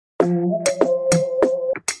Hello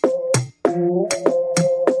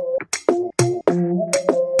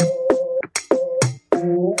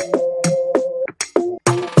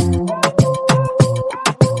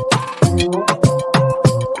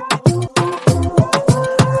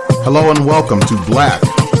and welcome to Black,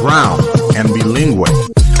 Brown, and Bilingue,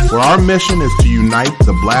 where our mission is to unite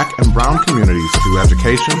the Black and Brown communities through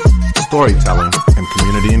education, storytelling, and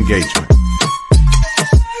community engagement.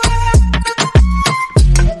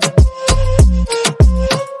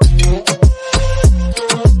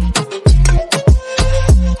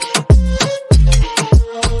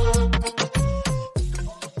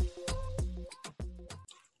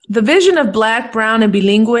 The vision of Black, Brown, and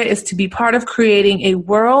Bilingue is to be part of creating a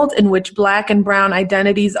world in which Black and Brown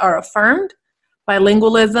identities are affirmed,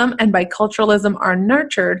 bilingualism and biculturalism are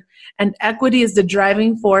nurtured, and equity is the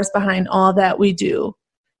driving force behind all that we do.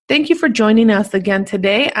 Thank you for joining us again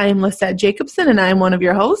today. I am Lissette Jacobson, and I am one of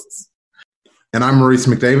your hosts. And I'm Maurice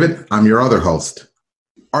McDavid. I'm your other host.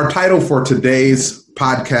 Our title for today's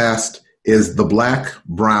podcast is The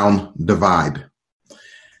Black-Brown Divide.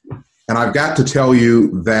 And I've got to tell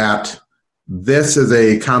you that this is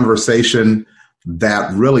a conversation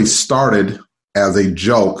that really started as a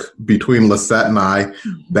joke between Lissette and I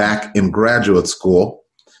back in graduate school.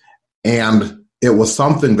 And it was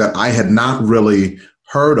something that I had not really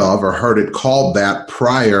heard of or heard it called that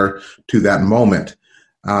prior to that moment.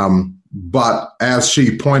 But as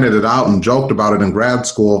she pointed it out and joked about it in grad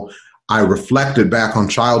school, I reflected back on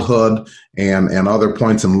childhood and other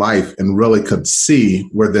points in life and really could see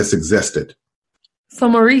where this existed. So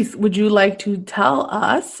Maurice, would you like to tell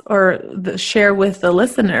us or share with the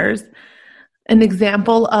listeners an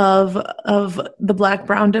example of the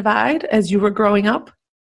Black-Brown divide as you were growing up?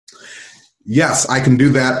 Yes, I can do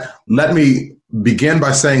that. Let me begin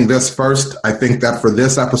by saying this first. I think that for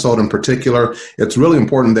this episode in particular, it's really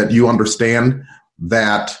important that you understand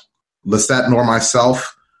that Lissette nor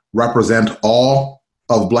myself represent all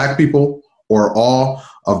of Black people or all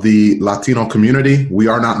of the Latino community. We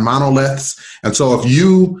are not monoliths. And so if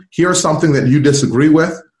you hear something that you disagree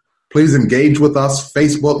with, please engage with us,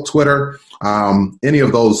 Facebook, Twitter, any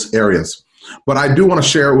of those areas. But I do want to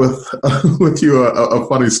share with you a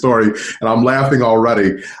funny story, and I'm laughing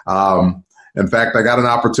already. In fact, I got an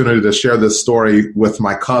opportunity to share this story with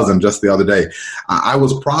my cousin just the other day. I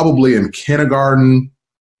was probably in kindergarten,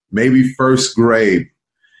 maybe first grade.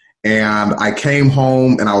 And I came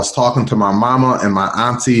home and I was talking to my mama and my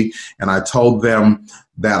auntie, and I told them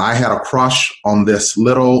that I had a crush on this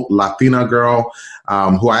little Latina girl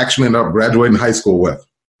who I actually ended up graduating high school with.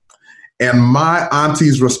 And my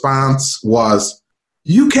auntie's response was,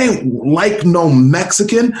 "You can't like no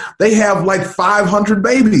Mexican. They have like 500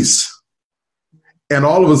 babies." And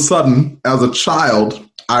all of a sudden, as a child,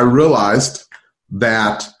 I realized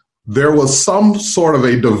that there was some sort of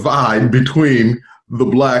a divide between the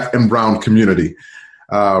Black and Brown community.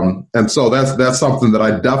 And so that's something that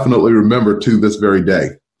I definitely remember to this very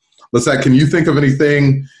day. Lissette, can you think of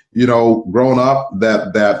anything, growing up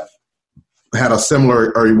that had a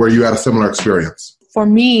similar, or where you had a similar experience? For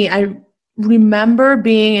me, I remember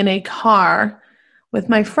being in a car with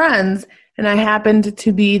my friends, and I happened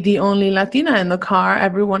to be the only Latina in the car.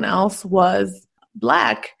 Everyone else was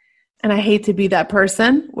Black. And I hate to be that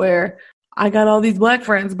person where I got all these Black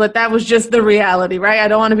friends, but that was just the reality, right? I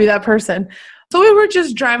don't want to be that person. So we were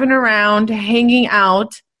just driving around, hanging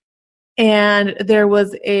out, and there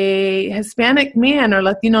was a Hispanic man or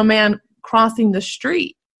Latino man crossing the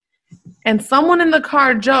street. And someone in the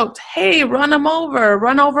car joked, "Hey, run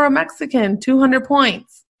over a Mexican, 200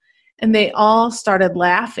 points. And they all started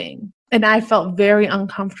laughing. And I felt very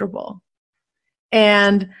uncomfortable.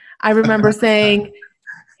 And I remember saying,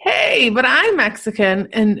 "Hey, but I'm Mexican."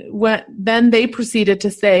 And then they proceeded to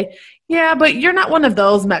say, "Yeah, but you're not one of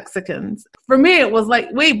those Mexicans." For me, it was like,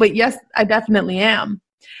 wait, but yes, I definitely am.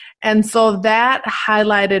 And so that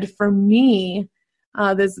highlighted for me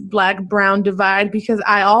this Black-Brown divide, because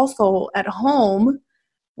I also at home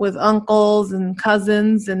with uncles and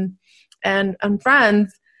cousins and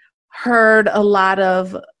friends heard a lot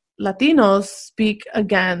of Latinos speak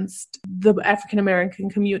against the African-American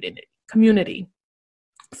community.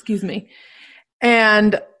 Excuse me.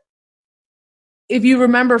 And if you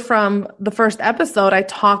remember from the first episode, I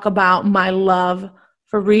talk about my love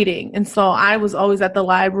for reading. And so I was always at the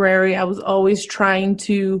library. I was always trying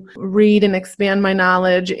to read and expand my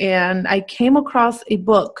knowledge. And I came across a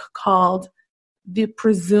book called The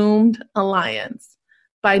Presumed Alliance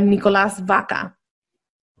by Nicolas Vaca.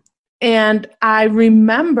 And I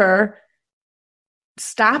remember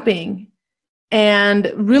stopping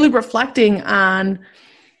and really reflecting on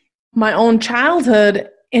my own childhood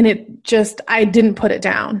And I didn't put it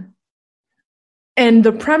down. And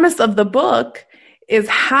the premise of the book is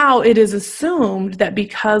how it is assumed that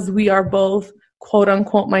because we are both quote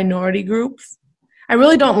unquote minority groups, I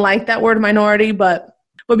really don't like that word minority, but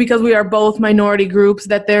because we are both minority groups,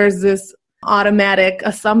 that there's this automatic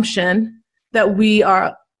assumption that we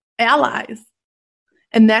are allies.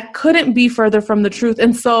 And that couldn't be further from the truth.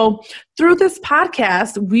 And so through this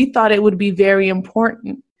podcast, we thought it would be very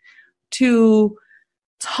important to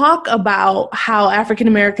talk about how African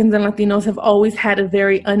Americans and Latinos have always had a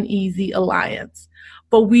very uneasy alliance.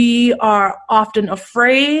 But we are often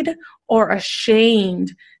afraid or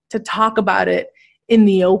ashamed to talk about it in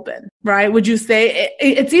the open, right? Would you say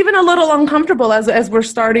it's even a little uncomfortable as we're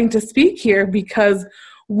starting to speak here, because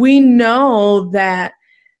we know that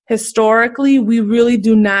historically we really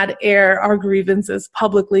do not air our grievances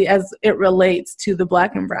publicly as it relates to the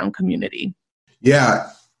Black and Brown community. Yeah,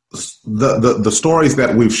 the stories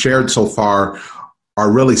that we've shared so far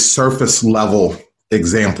are really surface level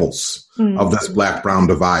examples of this Black-Brown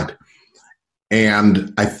divide.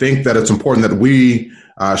 And I think that it's important that we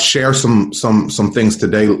share some things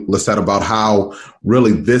today, Lissette, about how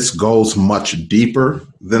really this goes much deeper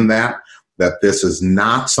than that this is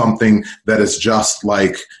not something that is just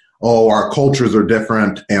like, oh, our cultures are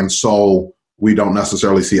different, and so we don't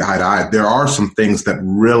necessarily see eye to eye. There are some things that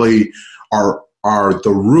really are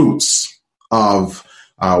the roots of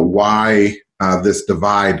why this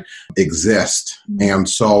divide exists. And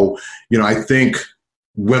so, I think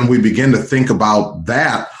when we begin to think about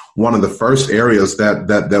that, one of the first areas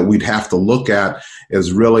that we'd have to look at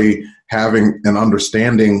is really having an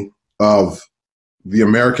understanding of the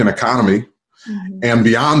American economy, and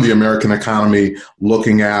beyond the American economy,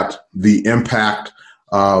 looking at the impact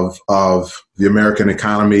of the American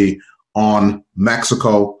economy on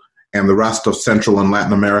Mexico and the rest of Central and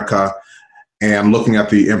Latin America, and looking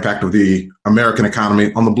at the impact of the American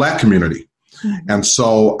economy on the Black community. And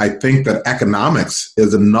so I think that economics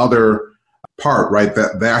is another part, right?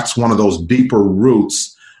 That's one of those deeper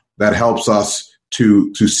roots that helps us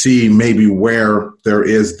to see maybe where there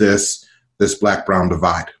is this Black-Brown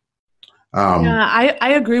divide.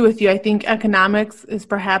 I agree with you. I think economics is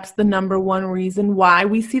perhaps the number one reason why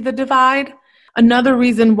we see the divide. Another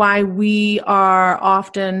reason why we are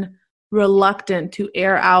often reluctant to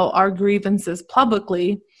air out our grievances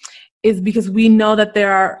publicly is because we know that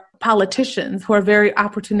there are politicians who are very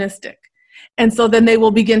opportunistic. And so then they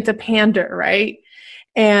will begin to pander, right?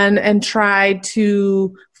 And try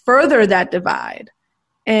to further that divide.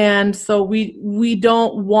 And so we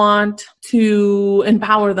don't want to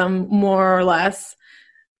empower them, more or less,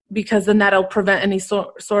 because then that'll prevent any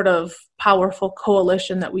sort of powerful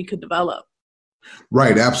coalition that we could develop.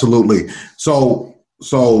 Right, absolutely. So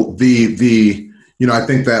the I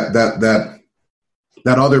think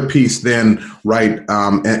that other piece then, right,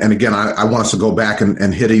 and again, I want us to go back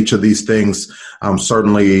and hit each of these things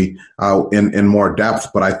certainly in more depth,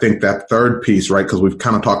 but I think that third piece, right, because we've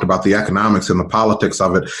kind of talked about the economics and the politics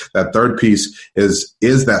of it, that third piece is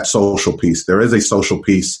that social piece. There is a social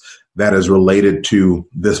piece that is related to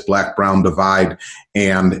this Black-Brown divide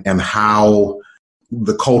and how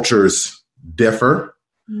the cultures differ.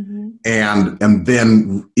 And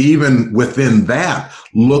then even within that,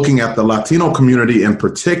 looking at the Latino community in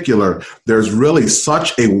particular, there's really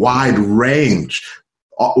such a wide range.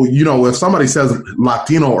 If somebody says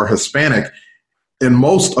Latino or Hispanic, in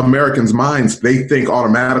most Americans' minds, they think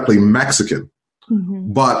automatically Mexican,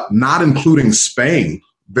 but not including Spain.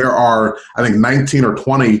 There are, I think, 19 or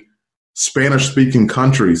 20 Spanish-speaking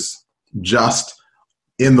countries just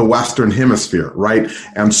in the Western Hemisphere, right?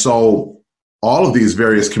 And so all of these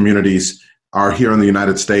various communities are here in the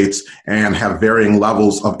United States and have varying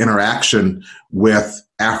levels of interaction with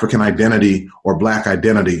African identity or Black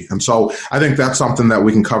identity. And so I think that's something that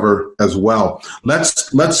we can cover as well.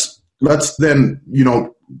 Let's then,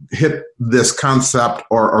 hit this concept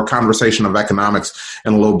or conversation of economics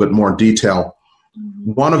in a little bit more detail.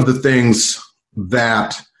 One of the things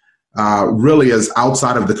that really is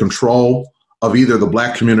outside of the control of either the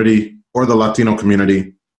Black community or the Latino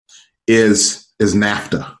community is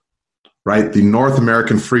NAFTA, right? The North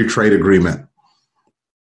American Free Trade Agreement.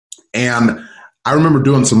 And I remember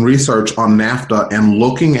doing some research on NAFTA and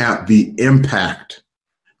looking at the impact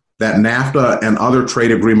that NAFTA and other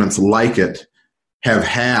trade agreements like it have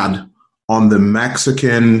had on the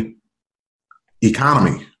Mexican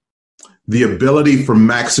economy. The ability for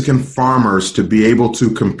Mexican farmers to be able to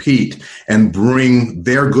compete and bring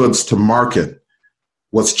their goods to market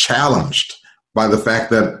was challenged by the fact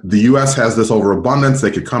that the U.S. has this overabundance. They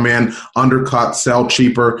could come in, undercut, sell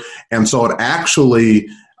cheaper. And so it actually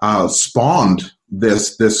spawned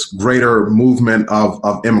this greater movement of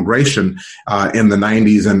immigration in the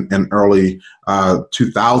 90s and early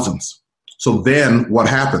 2000s. So then what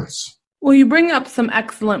happens? Well, you bring up some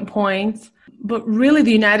excellent points, but really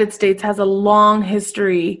the United States has a long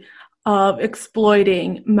history of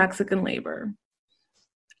exploiting Mexican labor.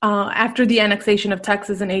 After the annexation of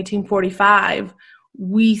Texas in 1845,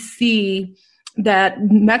 we see that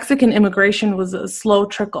Mexican immigration was a slow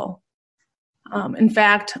trickle. In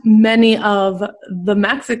fact, many of the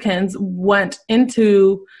Mexicans went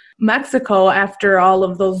into Mexico after all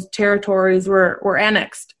of those territories were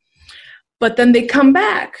annexed. But then they come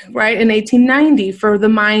back, right, in 1890 for the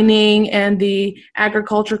mining and the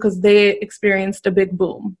agriculture because they experienced a big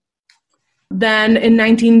boom. Then in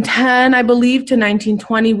 1910, I believe, to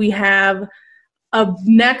 1920, we have a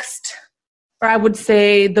next, or I would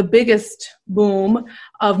say the biggest boom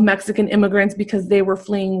of Mexican immigrants because they were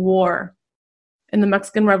fleeing war and the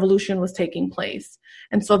Mexican Revolution was taking place.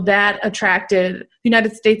 And so that the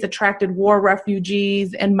United States attracted war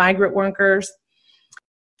refugees and migrant workers.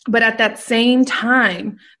 But at that same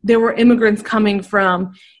time, there were immigrants coming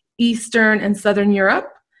from Eastern and Southern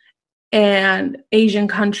Europe and Asian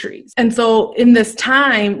countries. And so in this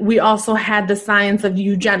time, we also had the science of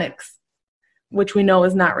eugenics, which we know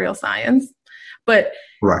is not real science. But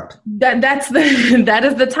right. that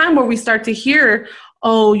is the time where we start to hear,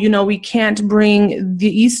 oh, we can't bring the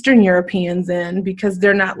Eastern Europeans in because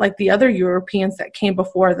they're not like the other Europeans that came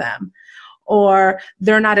before them, or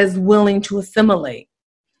they're not as willing to assimilate.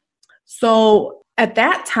 So at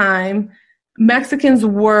that time, Mexicans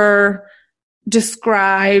were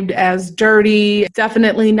described as dirty,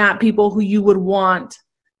 definitely not people who you would want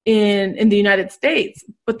in the United States.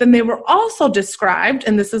 But then they were also described,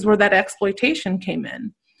 and this is where that exploitation came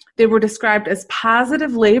in, they were described as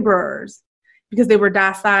positive laborers because they were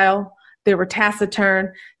docile, they were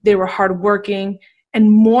taciturn, they were hardworking,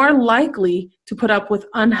 and more likely to put up with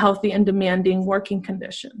unhealthy and demanding working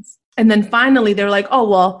conditions. And then finally, they're like, oh,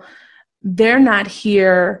 well, they're not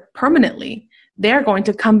here permanently. They're going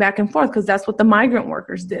to come back and forth because that's what the migrant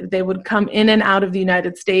workers did. They would come in and out of the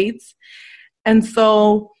United States. And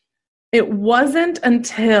so it wasn't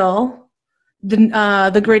until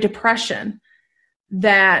the Great Depression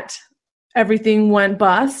that everything went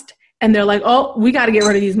bust. And they're like, oh, we got to get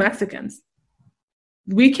rid of these Mexicans.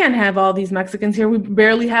 We can't have all these Mexicans here. We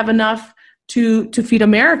barely have enough to feed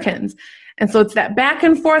Americans. And so it's that back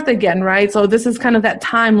and forth again, right? So this is kind of that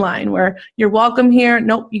timeline where you're welcome here.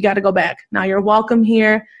 Nope, you got to go back. Now you're welcome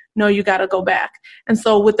here. No, you got to go back. And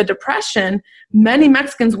so with the Depression, many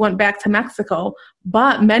Mexicans went back to Mexico,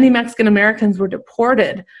 but many Mexican Americans were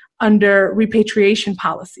deported under repatriation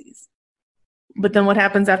policies. But then what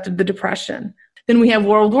happens after the Depression? Then we have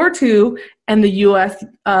World War II, and the U.S.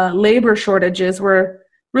 Labor shortages were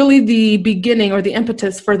really the beginning or the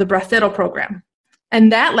impetus for the Bracero program. And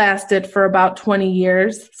that lasted for about 20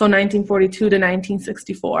 years, so 1942 to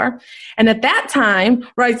 1964. And at that time,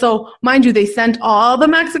 right, so mind you, they sent all the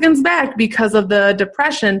Mexicans back because of the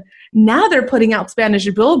Depression. Now they're putting out Spanish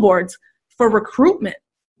billboards for recruitment.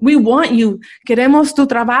 We want you, queremos tu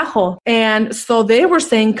trabajo. And so they were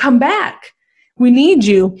saying, come back, we need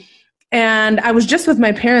you. And I was just with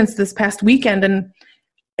my parents this past weekend, and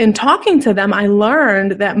in talking to them, I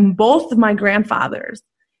learned that both of my grandfathers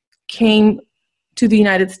came to the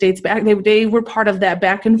United States back. They were part of that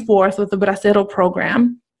back and forth with the Bracero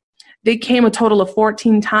program. They came a total of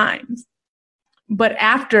 14 times. But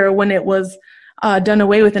after, when it was done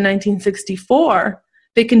away with in 1964,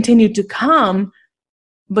 they continued to come,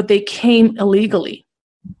 but they came illegally.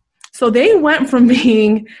 So they went from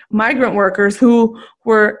being migrant workers who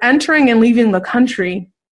were entering and leaving the country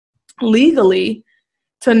legally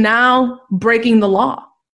to now breaking the law.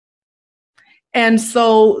 And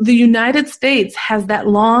so the United States has that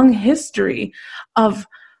long history of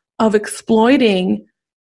exploiting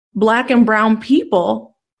Black and brown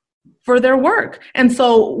people for their work. And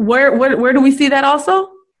so where do we see that also?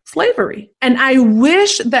 Slavery. And I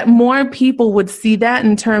wish that more people would see that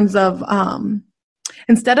in terms of,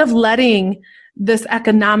 instead of letting this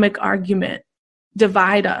economic argument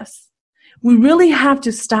divide us, we really have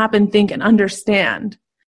to stop and think and understand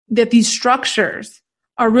that these structures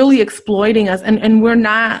are really exploiting us, and we're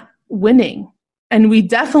not winning. And we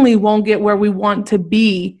definitely won't get where we want to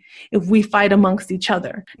be if we fight amongst each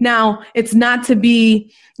other. Now, it's not to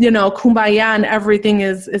be, kumbaya and everything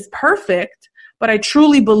is perfect, but I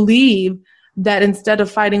truly believe that instead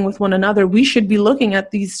of fighting with one another, we should be looking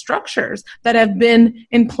at these structures that have been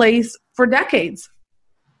in place for decades.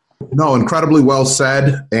 No, incredibly well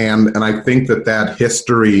said. And I think that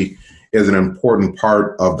history is an important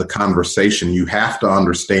part of the conversation. You have to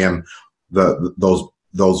understand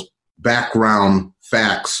those background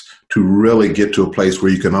facts to really get to a place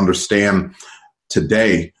where you can understand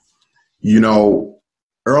today.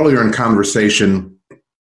 Earlier in conversation,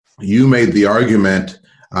 you made the argument,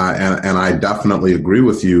 and I definitely agree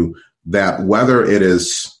with you, that whether it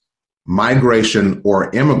is migration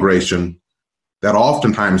or immigration, that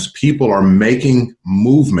oftentimes people are making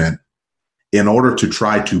movement in order to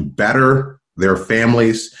try to better their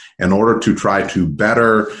families, in order to try to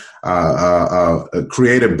better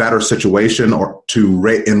create a better situation or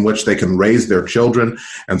in which they can raise their children.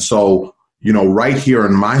 And so, right here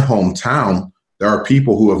in my hometown, there are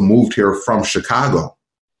people who have moved here from Chicago.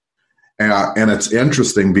 And it's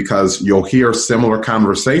interesting because you'll hear similar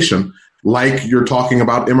conversation like you're talking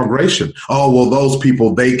about immigration. Oh, well, those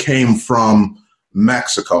people, they came from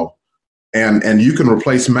Mexico. And you can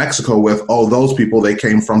replace Mexico with, oh, those people, they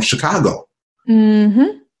came from Chicago.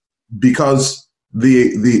 Mm-hmm. Because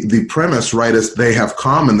the premise, right, is they have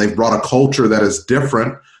come and they've brought a culture that is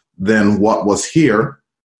different than what was here.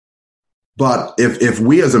 But if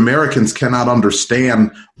we as Americans cannot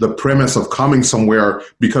understand the premise of coming somewhere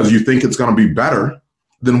because you think it's going to be better,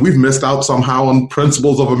 then we've missed out somehow on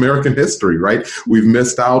principles of American history, right? We've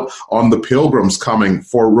missed out on the Pilgrims coming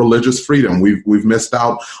for religious freedom. We've missed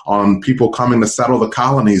out on people coming to settle the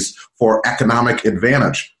colonies for economic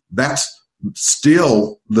advantage. That's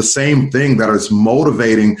still the same thing that is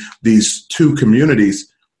motivating these two communities.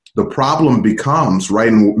 The problem becomes, right,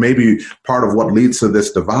 and maybe part of what leads to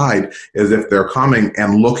this divide is if they're coming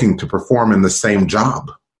and looking to perform in the same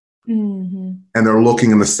job. Mm-hmm. And they're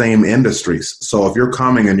looking in the same industries. So if you're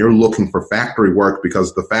coming and you're looking for factory work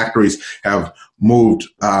because the factories have moved,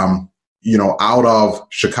 out of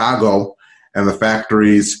Chicago, and the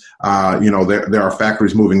factories, there are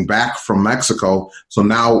factories moving back from Mexico. So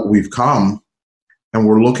now we've come and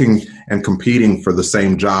we're looking and competing for the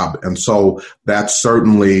same job. And so that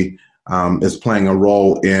certainly is playing a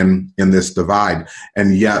role in this divide.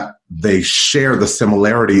 And yet they share the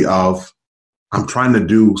similarity of, I'm trying to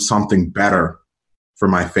do something better for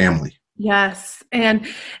my family. Yes. And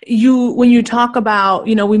when you talk about,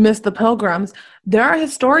 we miss the Pilgrims, there are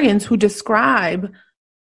historians who describe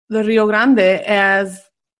the Rio Grande as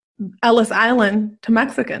Ellis Island to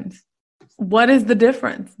Mexicans. What is the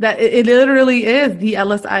difference? That it literally is the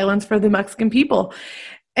Ellis Islands for the Mexican people.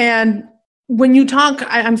 And when you talk,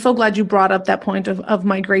 I'm so glad you brought up that point of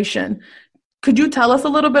migration. Could you tell us a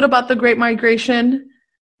little bit about the Great Migration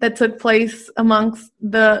that took place amongst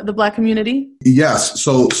the Black community? Yes.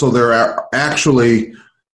 So there are actually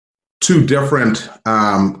two different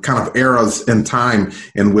kind of eras in time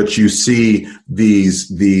in which you see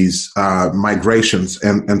these migrations.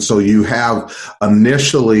 And so you have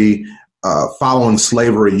initially following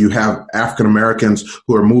slavery, you have African Americans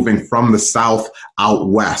who are moving from the South out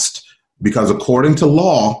west because according to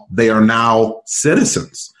law, they are now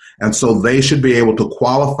citizens. And so they should be able to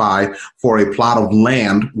qualify for a plot of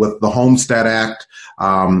land with the Homestead Act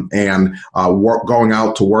and going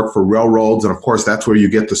out to work for railroads. And of course, that's where you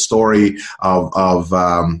get the story of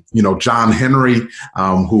John Henry,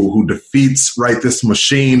 who defeats, right, this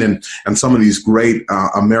machine and some of these great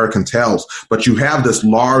American tales. But you have this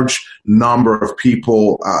large number of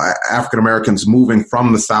people, African Americans, moving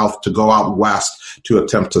from the South to go out west to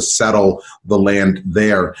attempt to settle the land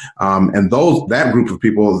there. And that group of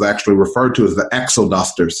people is actually referred to as the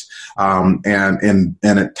Exodusters. And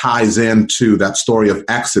it ties into that story of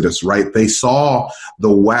Exodus, right? They saw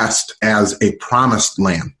the West as a promised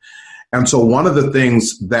land. And so one of the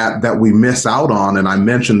things that we miss out on, and I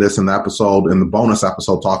mentioned this in the bonus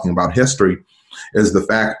episode talking about history, is the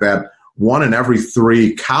fact that 1 in every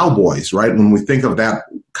 3 cowboys, right? When we think of that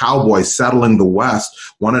cowboy settling the West,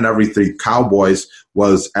 1 in every 3 cowboys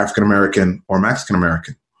was African-American or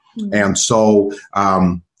Mexican-American. Mm-hmm. And so,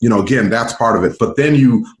 again, that's part of it. But then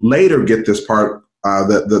you later get this part,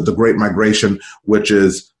 the Great Migration, which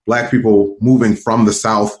is Black people moving from the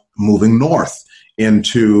South, moving north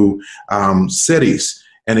into cities.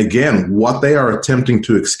 And again, what they are attempting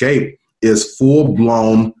to escape is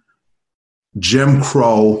full-blown Jim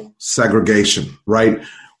Crow segregation, right?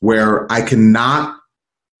 Where I cannot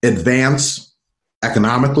advance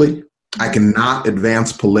economically, I cannot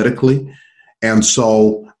advance politically, and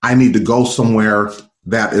so I need to go somewhere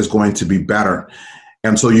that is going to be better.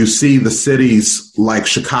 And so you see the cities like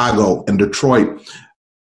Chicago and Detroit.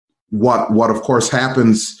 What of course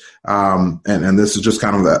happens, and this is just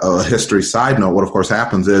kind of a history side note, what of course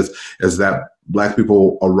happens is that Black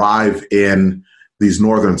people arrive in these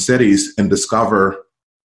northern cities and discover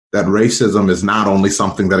that racism is not only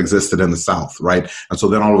something that existed in the South, right? And so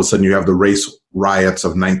then all of a sudden you have the race riots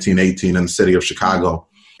of 1918 in the city of Chicago.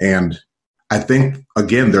 And I think,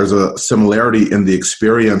 again, there's a similarity in the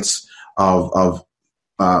experience of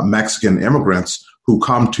Mexican immigrants who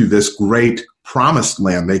come to this great promised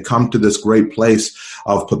land. They come to this great place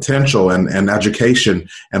of potential and education.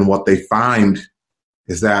 And what they find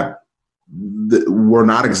is that we're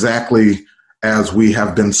not exactly as we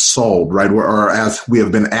have been sold, right? Or as we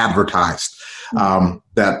have been advertised,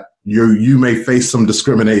 that you may face some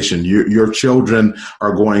discrimination. Your children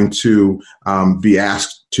are going to be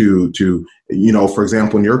asked to, for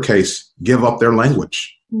example, in your case, give up their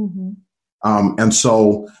language. Mm-hmm. And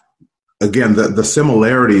so, again, the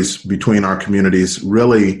similarities between our communities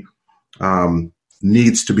really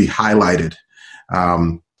needs to be highlighted.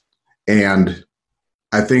 And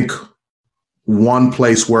I think one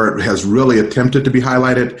place where it has really attempted to be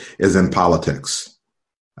highlighted is in politics,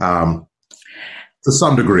 to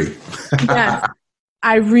some degree. Yes.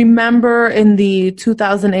 I remember in the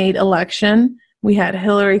 2008 election, we had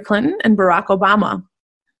Hillary Clinton and Barack Obama.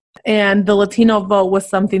 And the Latino vote was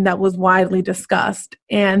something that was widely discussed.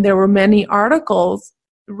 And there were many articles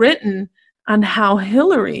written on how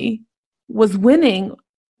Hillary was winning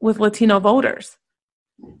with Latino voters.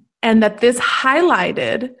 And that this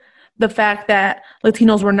highlighted the fact that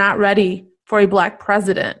Latinos were not ready for a Black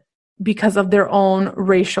president because of their own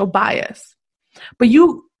racial bias. But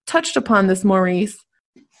you touched upon this, Maurice.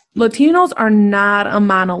 Latinos are not a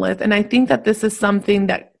monolith. And I think that this is something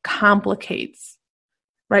that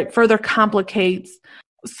further complicates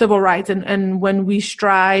civil rights. And when we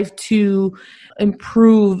strive to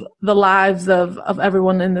improve the lives of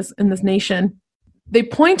everyone in this nation, they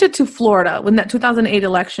pointed to Florida in that 2008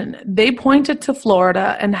 election. They pointed to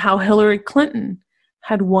Florida and how Hillary Clinton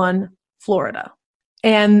had won Florida.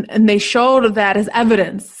 And they showed that as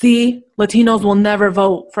evidence. See, Latinos will never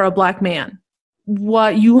vote for a Black man.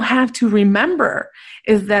 What you have to remember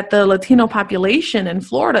is that the Latino population in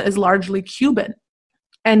Florida is largely Cuban.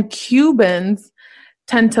 And Cubans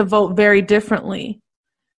tend to vote very differently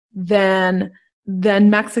than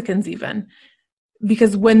Mexicans even.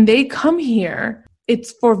 Because when they come here,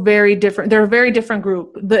 it's they're a very different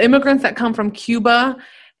group. The immigrants that come from Cuba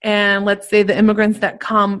and let's say the immigrants that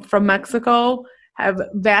come from Mexico have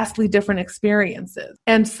vastly different experiences.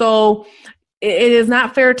 And so it is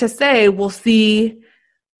not fair to say, look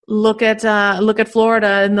at Florida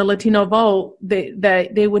and the Latino vote,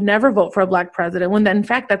 they would never vote for a Black president, when in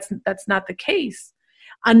fact that's not the case.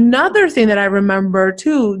 Another thing that I remember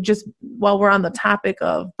too, just while we're on the topic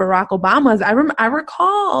of Barack Obama, is I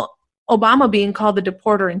recall Obama being called the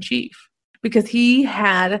deporter in chief because he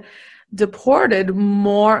had deported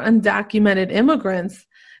more undocumented immigrants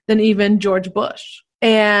than even George Bush.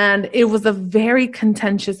 And it was a very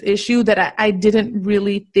contentious issue that I didn't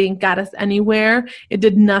really think got us anywhere. It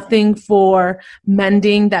did nothing for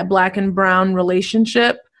mending that Black and brown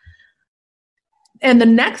relationship. And the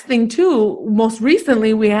next thing too, most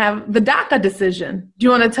recently, we have the DACA decision. Do you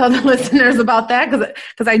want to tell the listeners about that?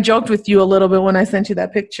 Because I joked with you a little bit when I sent you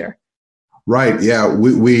that picture. Right. Yeah.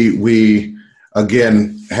 We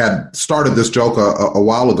again had started this joke a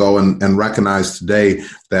while ago and recognized today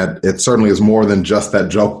that it certainly is more than just that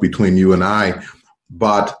joke between you and I.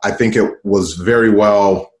 But I think it was very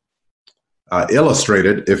well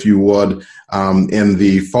illustrated, if you would, in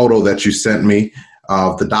the photo that you sent me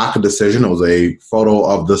of the DACA decision. It was a photo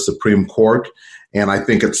of the Supreme Court. And I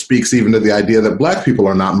think it speaks even to the idea that Black people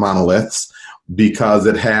are not monoliths, because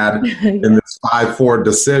it had in this 5-4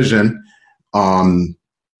 decision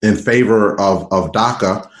in favor of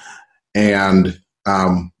DACA, and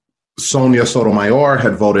Sonia Sotomayor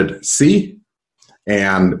had voted C,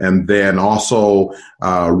 and then also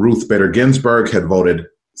Ruth Bader Ginsburg had voted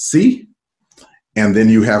C, and then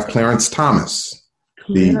you have Clarence Thomas,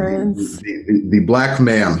 the Black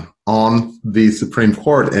man on the Supreme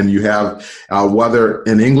Court, and you have whether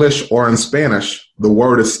in English or in Spanish, the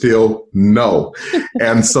word is still no,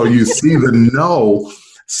 and so you see the no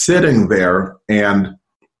sitting there, and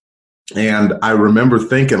I remember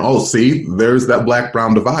thinking, oh, see, there's that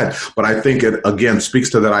Black-brown divide. But I think it, again, speaks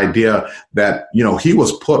to that idea that, he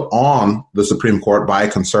was put on the Supreme Court by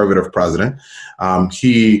a conservative president. By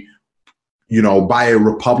a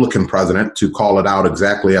Republican president, to call it out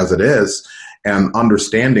exactly as it is, and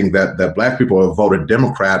understanding that Black people have voted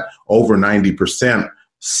Democrat over 90%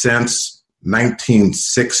 since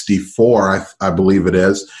 1964, I believe it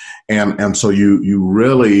is. And so you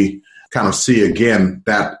really kind of see again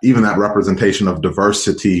that even that representation of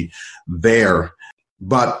diversity there.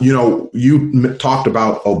 But, you talked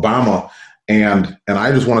about Obama, and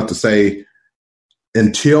I just wanted to say,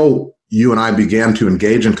 until you and I began to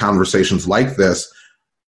engage in conversations like this,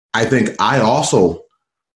 I think I also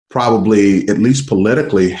probably, at least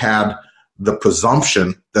politically, had the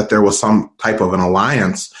presumption that there was some type of an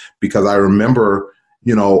alliance, because I remember,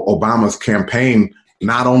 Obama's campaign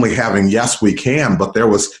not only having "Yes, we can," but there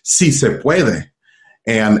was "Si se puede,"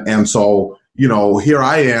 and so here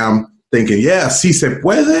I am thinking, "Yeah, si se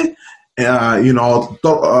puede."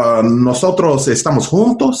 Nosotros estamos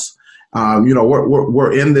juntos.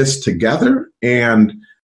 We're in this together, and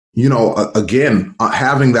again,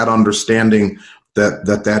 having that understanding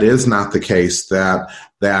that is not the case. That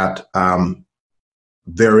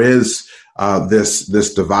there is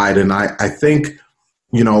this divide, and I think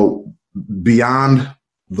beyond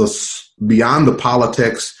the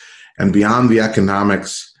politics and beyond the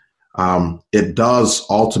economics, it does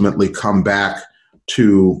ultimately come back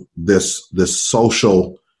to this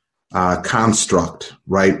social construct,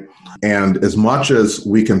 right? And as much as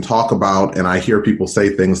we can talk about, and I hear people say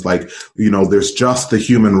things like, there's just the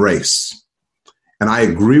human race. And I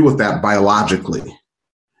agree with that biologically.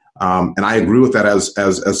 And I agree with that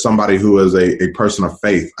as somebody who is a person of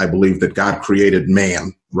faith. I believe that God created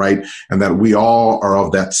man, right? And that we all are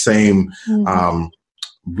of that same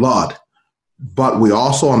blood. But we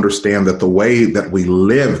also understand that the way that we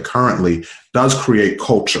live currently does create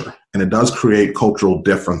culture, and it does create cultural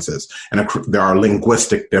differences, and there are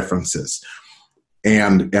linguistic differences.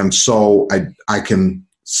 And so I can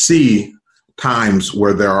see times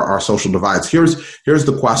where there are social divides. Here's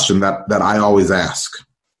the question that I always ask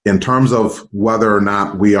in terms of whether or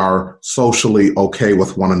not we are socially okay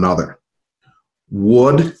with one another.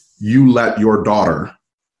 Would you let your daughter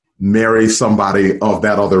marry somebody of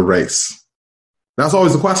that other race? That's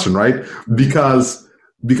always the question, right? Because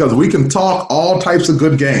we can talk all types of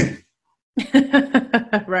good game.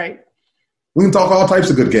 Right. We can talk all types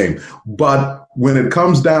of good game. But when it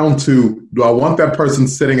comes down to, do I want that person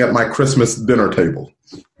sitting at my Christmas dinner table?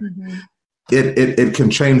 Mm-hmm. It can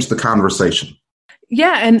change the conversation.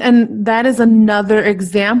 Yeah, and that is another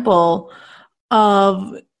example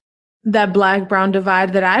of that Black-brown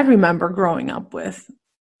divide that I remember growing up with.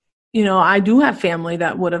 I do have family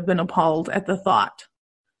that would have been appalled at the thought.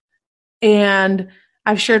 And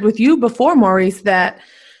I've shared with you before, Maurice, that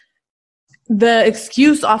the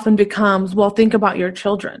excuse often becomes, well, think about your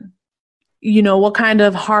children. What kind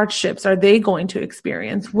of hardships are they going to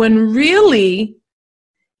experience? When really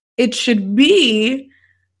it should be,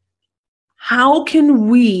 how can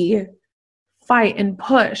we fight and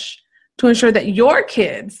push to ensure that your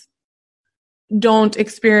kids don't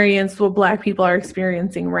experience what Black people are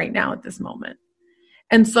experiencing right now at this moment?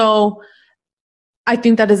 And so I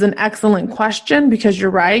think that is an excellent question, because you're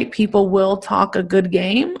right. People will talk a good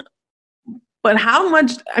game, but how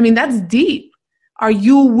much, that's deep. Are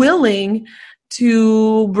you willing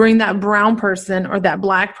to bring that brown person or that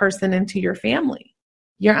Black person into your family?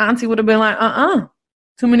 Your auntie would have been like,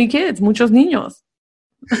 too many kids, muchos niños.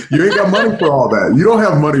 You ain't got money for all that. You don't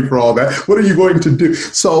have money for all that. What are you going to do?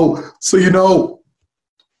 So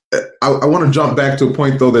I want to jump back to a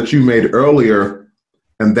point, though, that you made earlier,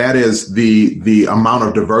 and that is the amount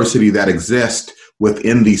of diversity that exists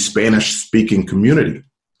within the Spanish-speaking community.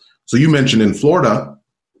 So you mentioned in Florida,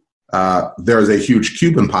 there is a huge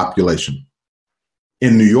Cuban population.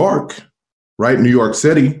 In New York, right, New York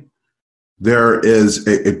City, there is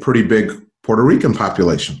a pretty big Puerto Rican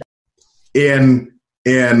population. In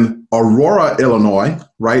Aurora, Illinois,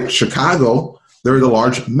 right, Chicago, there is a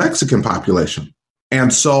large Mexican population.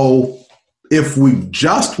 And so if we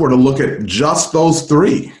just were to look at just those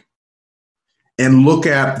three and look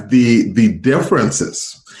at the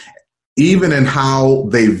differences, even in how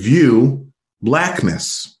they view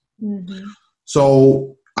Blackness. Mm-hmm.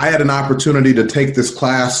 So I had an opportunity to take this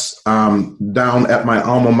class down at my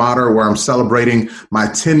alma mater, where I'm celebrating my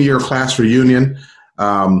 10-year class reunion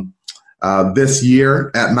this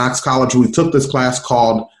year at Knox College. We took this class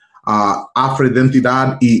called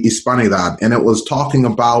Afroidentidad y Hispanidad, and it was talking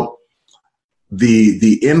about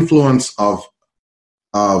the influence of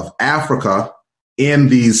Africa in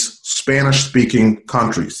these Spanish-speaking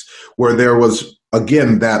countries, where there was,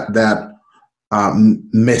 again, that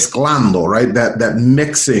mezclando, right? That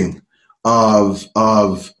mixing of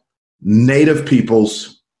native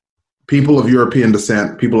peoples, people of European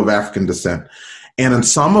descent, people of African descent. And in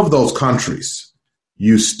some of those countries,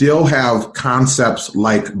 you still have concepts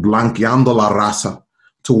like blanqueando la raza,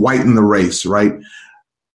 to whiten the race, right?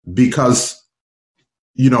 Because,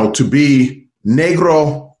 to be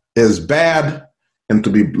negro is bad and to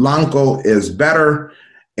be blanco is better.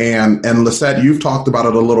 And Lissette, you've talked about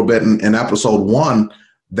it a little bit in episode 1,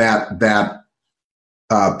 that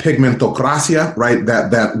pigmentocracia, right?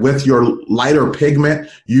 That with your lighter pigment,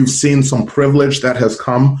 you've seen some privilege that has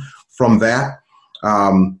come from that.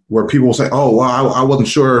 where people will say, oh, well, I wasn't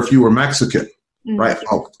sure if you were Mexican, right?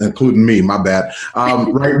 Oh, including me, my bad.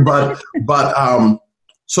 Right.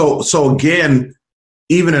 So again,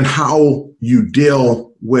 even in how you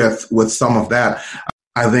deal with some of that,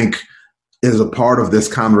 I think is a part of this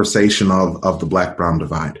conversation of the Black-Brown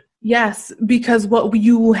divide. Yes, because what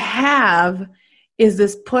you have is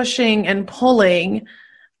this pushing and pulling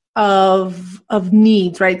of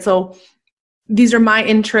needs, right? So these are my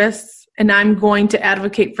interests and I'm going to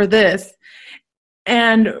advocate for this.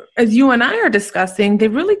 And as you and I are discussing, they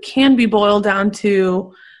really can be boiled down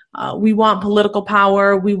to we want political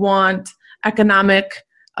power, we want economic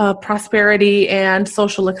prosperity and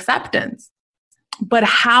social acceptance. But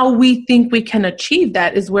how we think we can achieve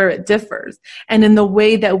that is where it differs. And in the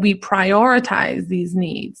way that we prioritize these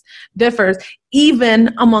needs differs,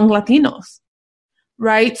 even among Latinos,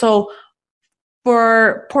 right? So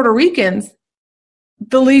for Puerto Ricans,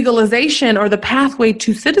 the legalization or the pathway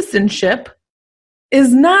to citizenship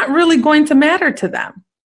is not really going to matter to them.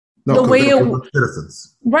 No, the way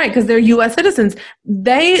citizens. Right, because they're U.S. citizens.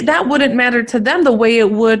 That wouldn't matter to them the way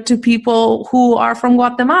it would to people who are from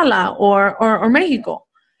Guatemala or Mexico.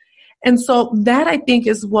 And so that, I think,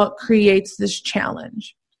 is what creates this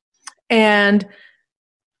challenge. And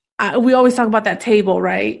we always talk about that table,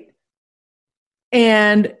 right?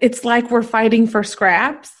 And it's like we're fighting for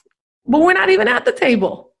scraps, but we're not even at the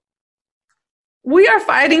table. We are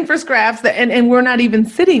fighting for scraps, and we're not even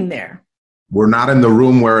sitting there. We're not in the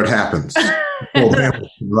room where it happens,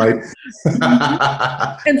 right?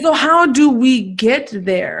 And so how do we get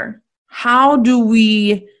there? How do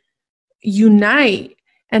we unite?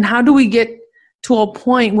 And how do we get to a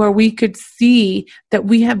point where we could see that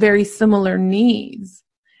we have very similar needs,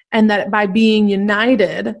 and that by being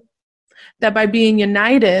united,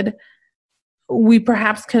 we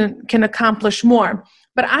perhaps can accomplish more?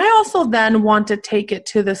 But I also then want to take it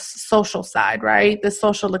to the social side, right? The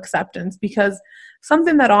social acceptance, because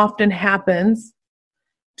something that often happens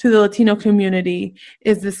to the Latino community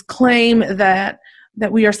is this claim that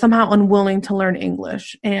we are somehow unwilling to learn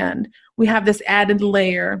English, and we have this added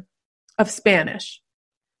layer of Spanish.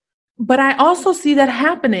 But I also see that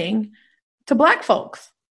happening to Black folks,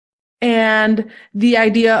 and the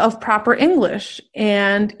idea of proper English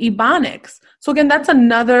and Ebonics. So again, that's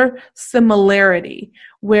another similarity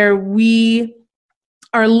where we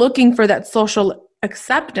are looking for that social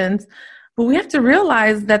acceptance, but we have to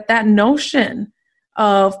realize that that notion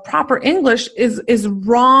of proper English is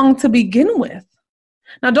wrong to begin with.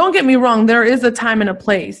 Now, don't get me wrong, there is a time and a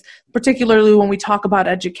place, particularly when we talk about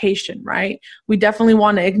education, right? We definitely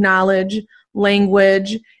want to acknowledge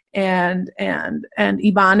language and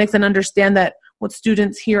Ebonics, and understand that what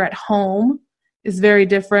students hear at home is very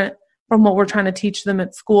different from what we're trying to teach them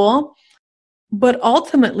at school. But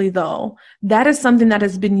ultimately, though, that is something that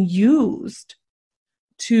has been used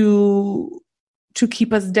to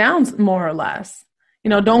keep us down, more or less. You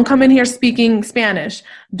know, don't come in here speaking Spanish.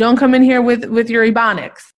 Don't come in here with your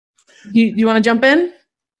Ebonics. You want to jump in?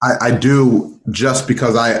 I do, just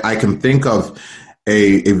because I can think of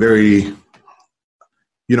a very,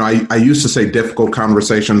 I used to say difficult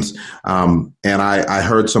conversations, and I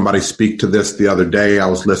heard somebody speak to this the other day. I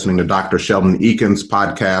was listening to Dr. Sheldon Eakins'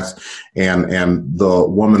 podcast, and the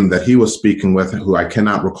woman that he was speaking with, who I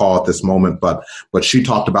cannot recall at this moment, but she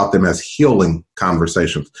talked about them as healing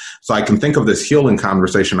conversations. So I can think of this healing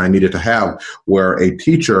conversation I needed to have, where a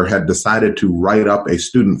teacher had decided to write up a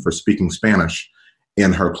student for speaking Spanish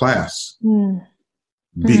in her class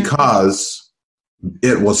because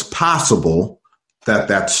it was possible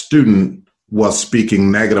that student was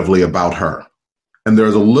speaking negatively about her. And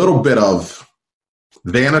there's a little bit of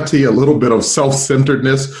vanity, a little bit of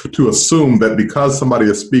self-centeredness to assume that because somebody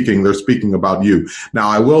is speaking, they're speaking about you. Now,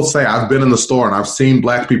 I will say I've been in the store and I've seen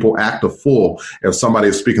Black people act a fool if somebody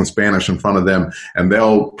is speaking Spanish in front of them, and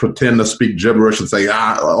they'll pretend to speak gibberish and say,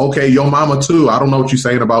 okay, yo mama too. I don't know what you're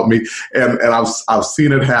saying about me. And I've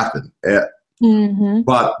seen it happen. Mm-hmm.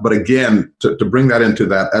 But again, to bring that into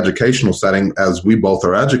that educational setting, as we both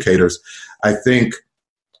are educators, I think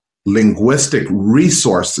linguistic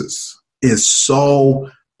resources is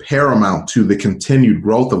so paramount to the continued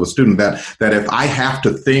growth of a student that if I have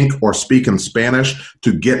to think or speak in Spanish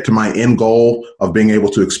to get to my end goal of being able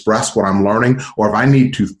to express what I'm learning, or if I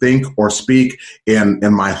need to think or speak in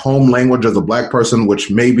my home language as a Black person,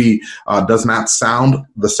 which maybe does not sound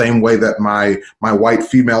the same way that my white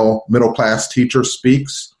female middle class teacher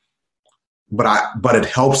speaks, but it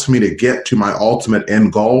helps me to get to my ultimate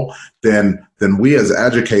end goal, then we as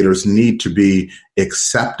educators need to be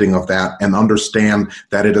accepting of that and understand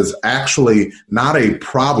that it is actually not a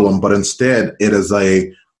problem, but instead it is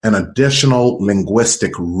a an additional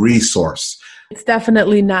linguistic resource. It's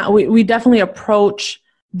definitely not. We definitely approach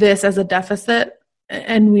this as a deficit.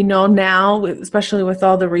 And we know now, especially with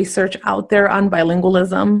all the research out there on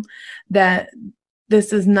bilingualism, that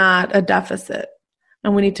this is not a deficit.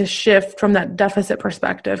 And we need to shift from that deficit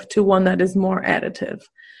perspective to one that is more additive.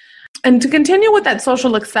 And to continue with that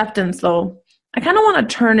social acceptance, though, I kind of want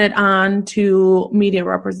to turn it on to media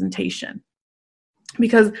representation.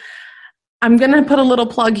 Because I'm going to put a little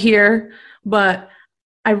plug here, but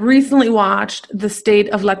I recently watched The State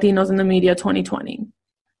of Latinos in the Media 2020.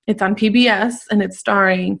 It's on PBS, and it's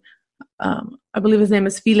starring, I believe his name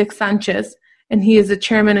is Felix Sanchez, and he is the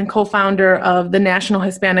chairman and co-founder of the National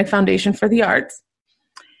Hispanic Foundation for the Arts.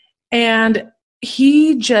 And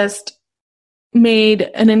he just made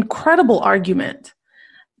an incredible argument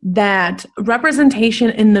that representation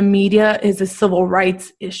in the media is a civil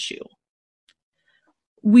rights issue.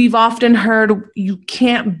 We've often heard you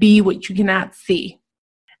can't be what you cannot see.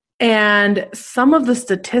 And some of the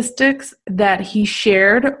statistics that he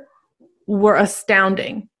shared were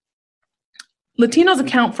astounding. Latinos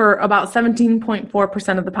account for about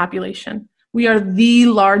 17.4% of the population. We are the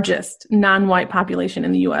largest non-white population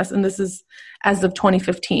in the US, and this is as of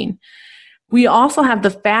 2015. We also have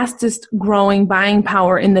the fastest growing buying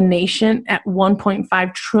power in the nation at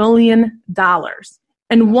 $1.5 trillion.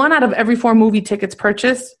 And 1 out of every 4 movie tickets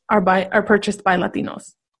purchased are purchased by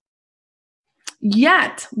Latinos.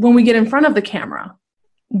 Yet, when we get in front of the camera,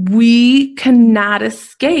 we cannot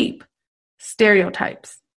escape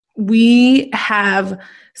stereotypes. We have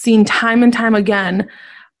seen time and time again,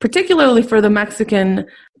 particularly for the Mexican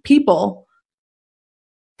people,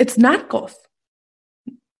 it's narcos,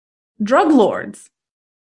 drug lords,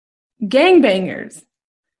 gangbangers.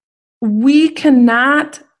 We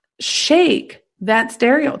cannot shake that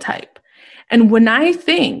stereotype. And when I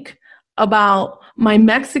think about my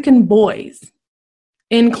Mexican boys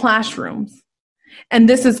in classrooms, and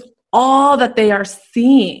this is all that they are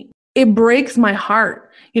seeing, it breaks my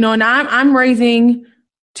heart. And I'm raising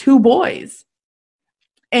 2 boys,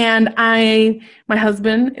 and my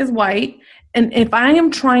husband is white, and if I am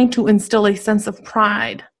trying to instill a sense of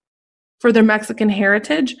pride for their Mexican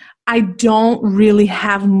heritage, I don't really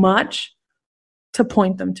have much to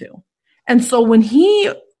point them to. And so when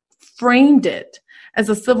he framed it as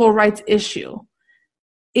a civil rights issue,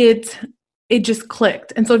 it just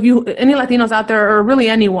clicked. And so if any Latinos out there, or really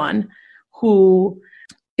anyone who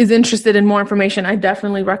is interested in more information, I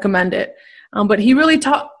definitely recommend it. But he really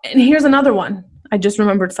and here's another one. I just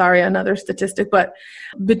remembered, another statistic, but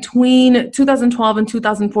between 2012 and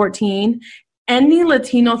 2014, any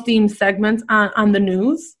Latino-themed segments on the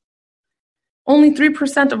news, only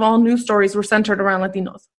 3% of all news stories were centered around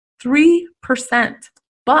Latinos. 3%.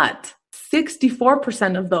 But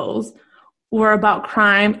 64% of those were about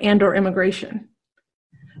crime and or immigration.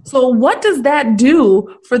 So what does that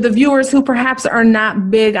do for the viewers who perhaps are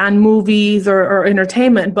not big on movies or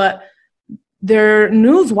entertainment, but they're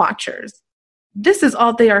news watchers? This is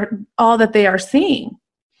all that they are seeing.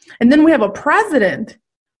 And then we have a president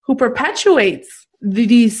who perpetuates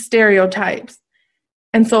these stereotypes.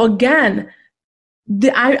 And so again,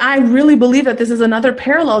 I really believe that this is another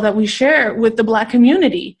parallel that we share with the Black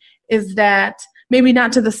community, is that maybe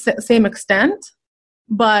not to the same extent,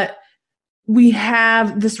 but we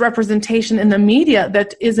have this representation in the media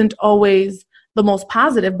that isn't always the most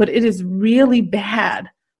positive, but it is really bad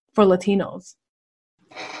for Latinos.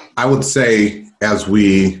 I would say, as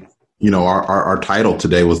we, our title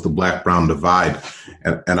today was The Black-Brown Divide.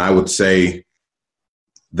 And I would say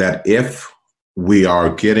that if we are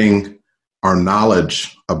getting our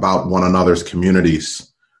knowledge about one another's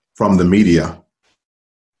communities from the media,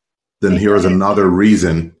 then here is another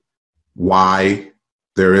reason why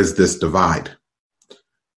there is this divide.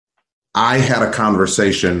 I had a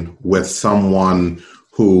conversation with someone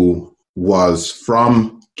who was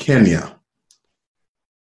from Kenya,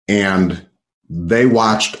 and they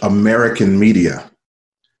watched American media.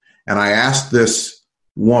 And I asked this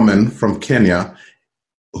woman from Kenya,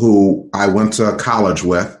 who I went to college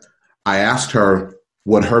with, I asked her,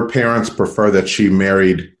 would her parents prefer that she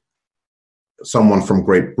married someone from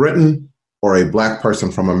Great Britain or a Black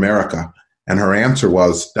person from America? And her answer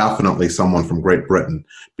was definitely someone from Great Britain,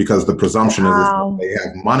 because the presumption is that they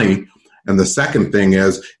have money. And the second thing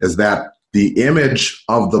is that the image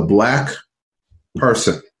of the Black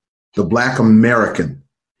person, the Black American,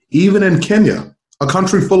 even in Kenya, a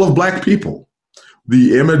country full of Black people,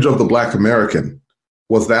 the image of the Black American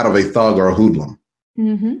was that of a thug or a hoodlum,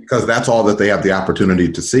 because that's all that they have the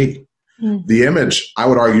opportunity to see. Mm-hmm. The image, I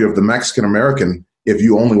would argue, of the Mexican American, if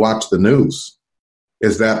you only watch the news,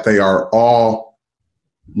 is that they are all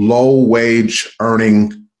low wage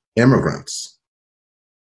earning immigrants.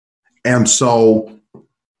 And so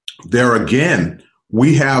there again,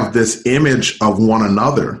 we have this image of one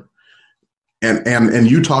another. And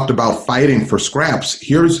you talked about fighting for scraps.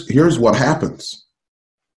 Here's what happens.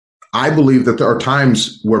 I believe that there are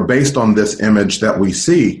times where, based on this image that we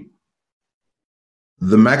see,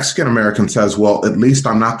 the Mexican American says, well, at least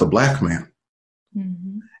I'm not the black man.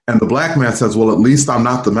 Mm-hmm. And the black man says, well, at least I'm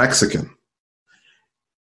not the Mexican.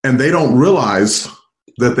 And they don't realize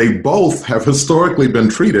that they both have historically been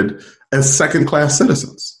treated as second-class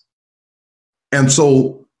citizens. And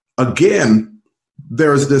so, again,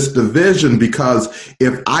 there's this division because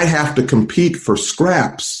if I have to compete for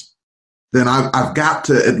scraps, then I've got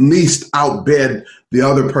to at least outbid the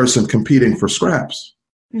other person competing for scraps,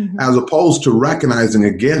 mm-hmm. as opposed to recognizing,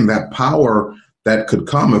 again, that power that could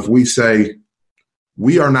come if we say,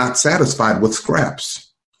 we are not satisfied with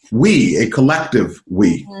scraps. We, a collective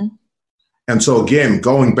we. Mm-hmm. And so, again,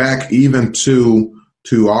 going back even to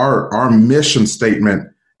our mission statement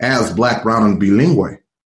as Black, Brown, and Bilingue,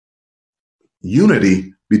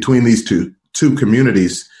 unity between these two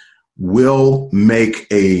communities will make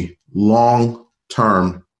a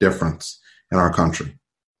long-term difference in our country.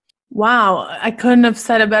 Wow, I couldn't have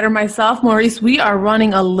said it better myself. Maurice, we are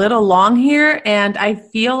running a little long here, and I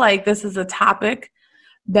feel like this is a topic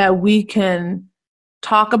that we can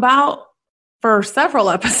talk about for several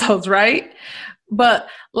episodes, right? But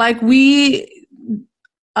like we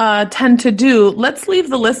tend to do, let's leave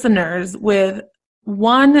the listeners with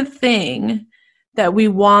one thing that we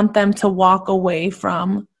want them to walk away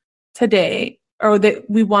from today, or that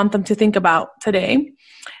we want them to think about today.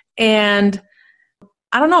 And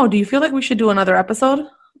I don't know, do you feel like we should do another episode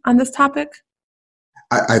on this topic?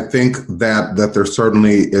 I think that there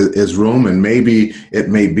certainly is room, and maybe it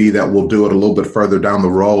may be that we'll do it a little bit further down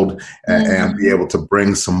the road, mm-hmm. and be able to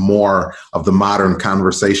bring some more of the modern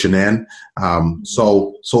conversation in.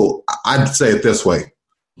 So I'd say it this way: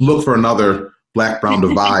 look for another Black Brown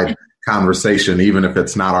Divide conversation. Even if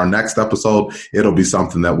it's not our next episode, it'll be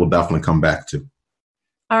something that we'll definitely come back to.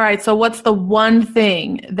 All right. So what's the one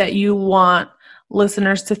thing that you want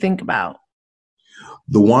listeners to think about?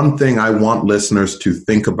 The one thing I want listeners to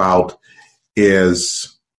think about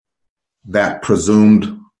is that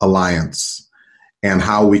presumed alliance, and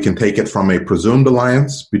how we can take it from a presumed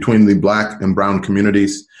alliance between the Black and Brown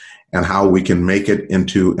communities and how we can make it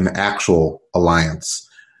into an actual alliance,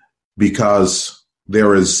 because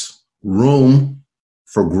there is room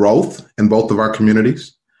for growth in both of our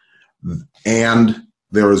communities, and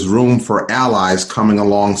there is room for allies coming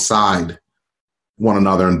alongside one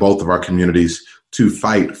another in both of our communities to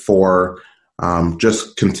fight for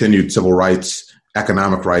just continued civil rights,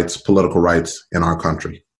 economic rights, political rights in our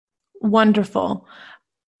country. Wonderful.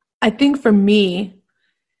 I think for me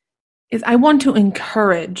is I want to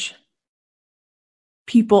encourage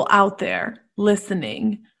people out there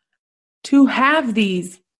listening to have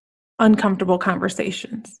these uncomfortable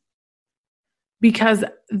conversations, because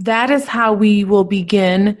that is how we will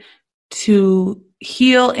begin to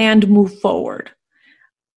heal and move forward.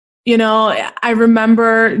 You know, I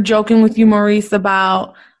remember joking with you, Maurice,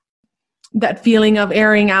 about that feeling of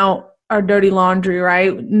airing out our dirty laundry,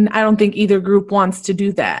 right? I don't think either group wants to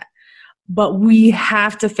do that. But we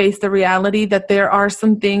have to face the reality that there are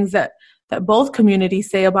some things that both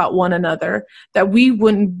communities say about one another that we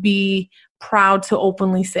wouldn't be proud to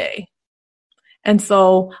openly say. And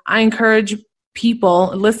so I encourage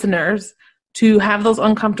people, listeners, to have those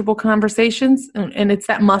uncomfortable conversations. And it's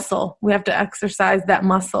that muscle. We have to exercise that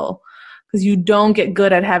muscle, because you don't get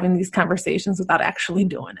good at having these conversations without actually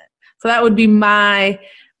doing it. So that would be my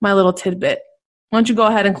little tidbit. Why don't you go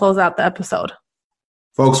ahead and close out the episode?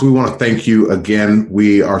 Folks, we want to thank you again.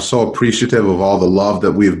 We are so appreciative of all the love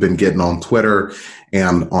that we've been getting on Twitter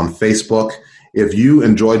and on Facebook. If you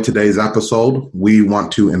enjoyed today's episode, we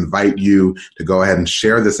want to invite you to go ahead and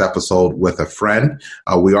share this episode with a friend.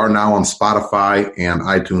 We are now on Spotify, and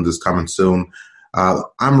iTunes is coming soon.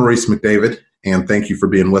 I'm Maurice McDavid, and thank you for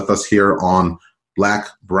being with us here on Black,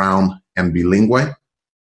 Brown, and Bilingue.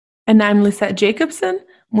 And I'm Lissette Jacobson.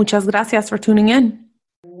 Muchas gracias for tuning in.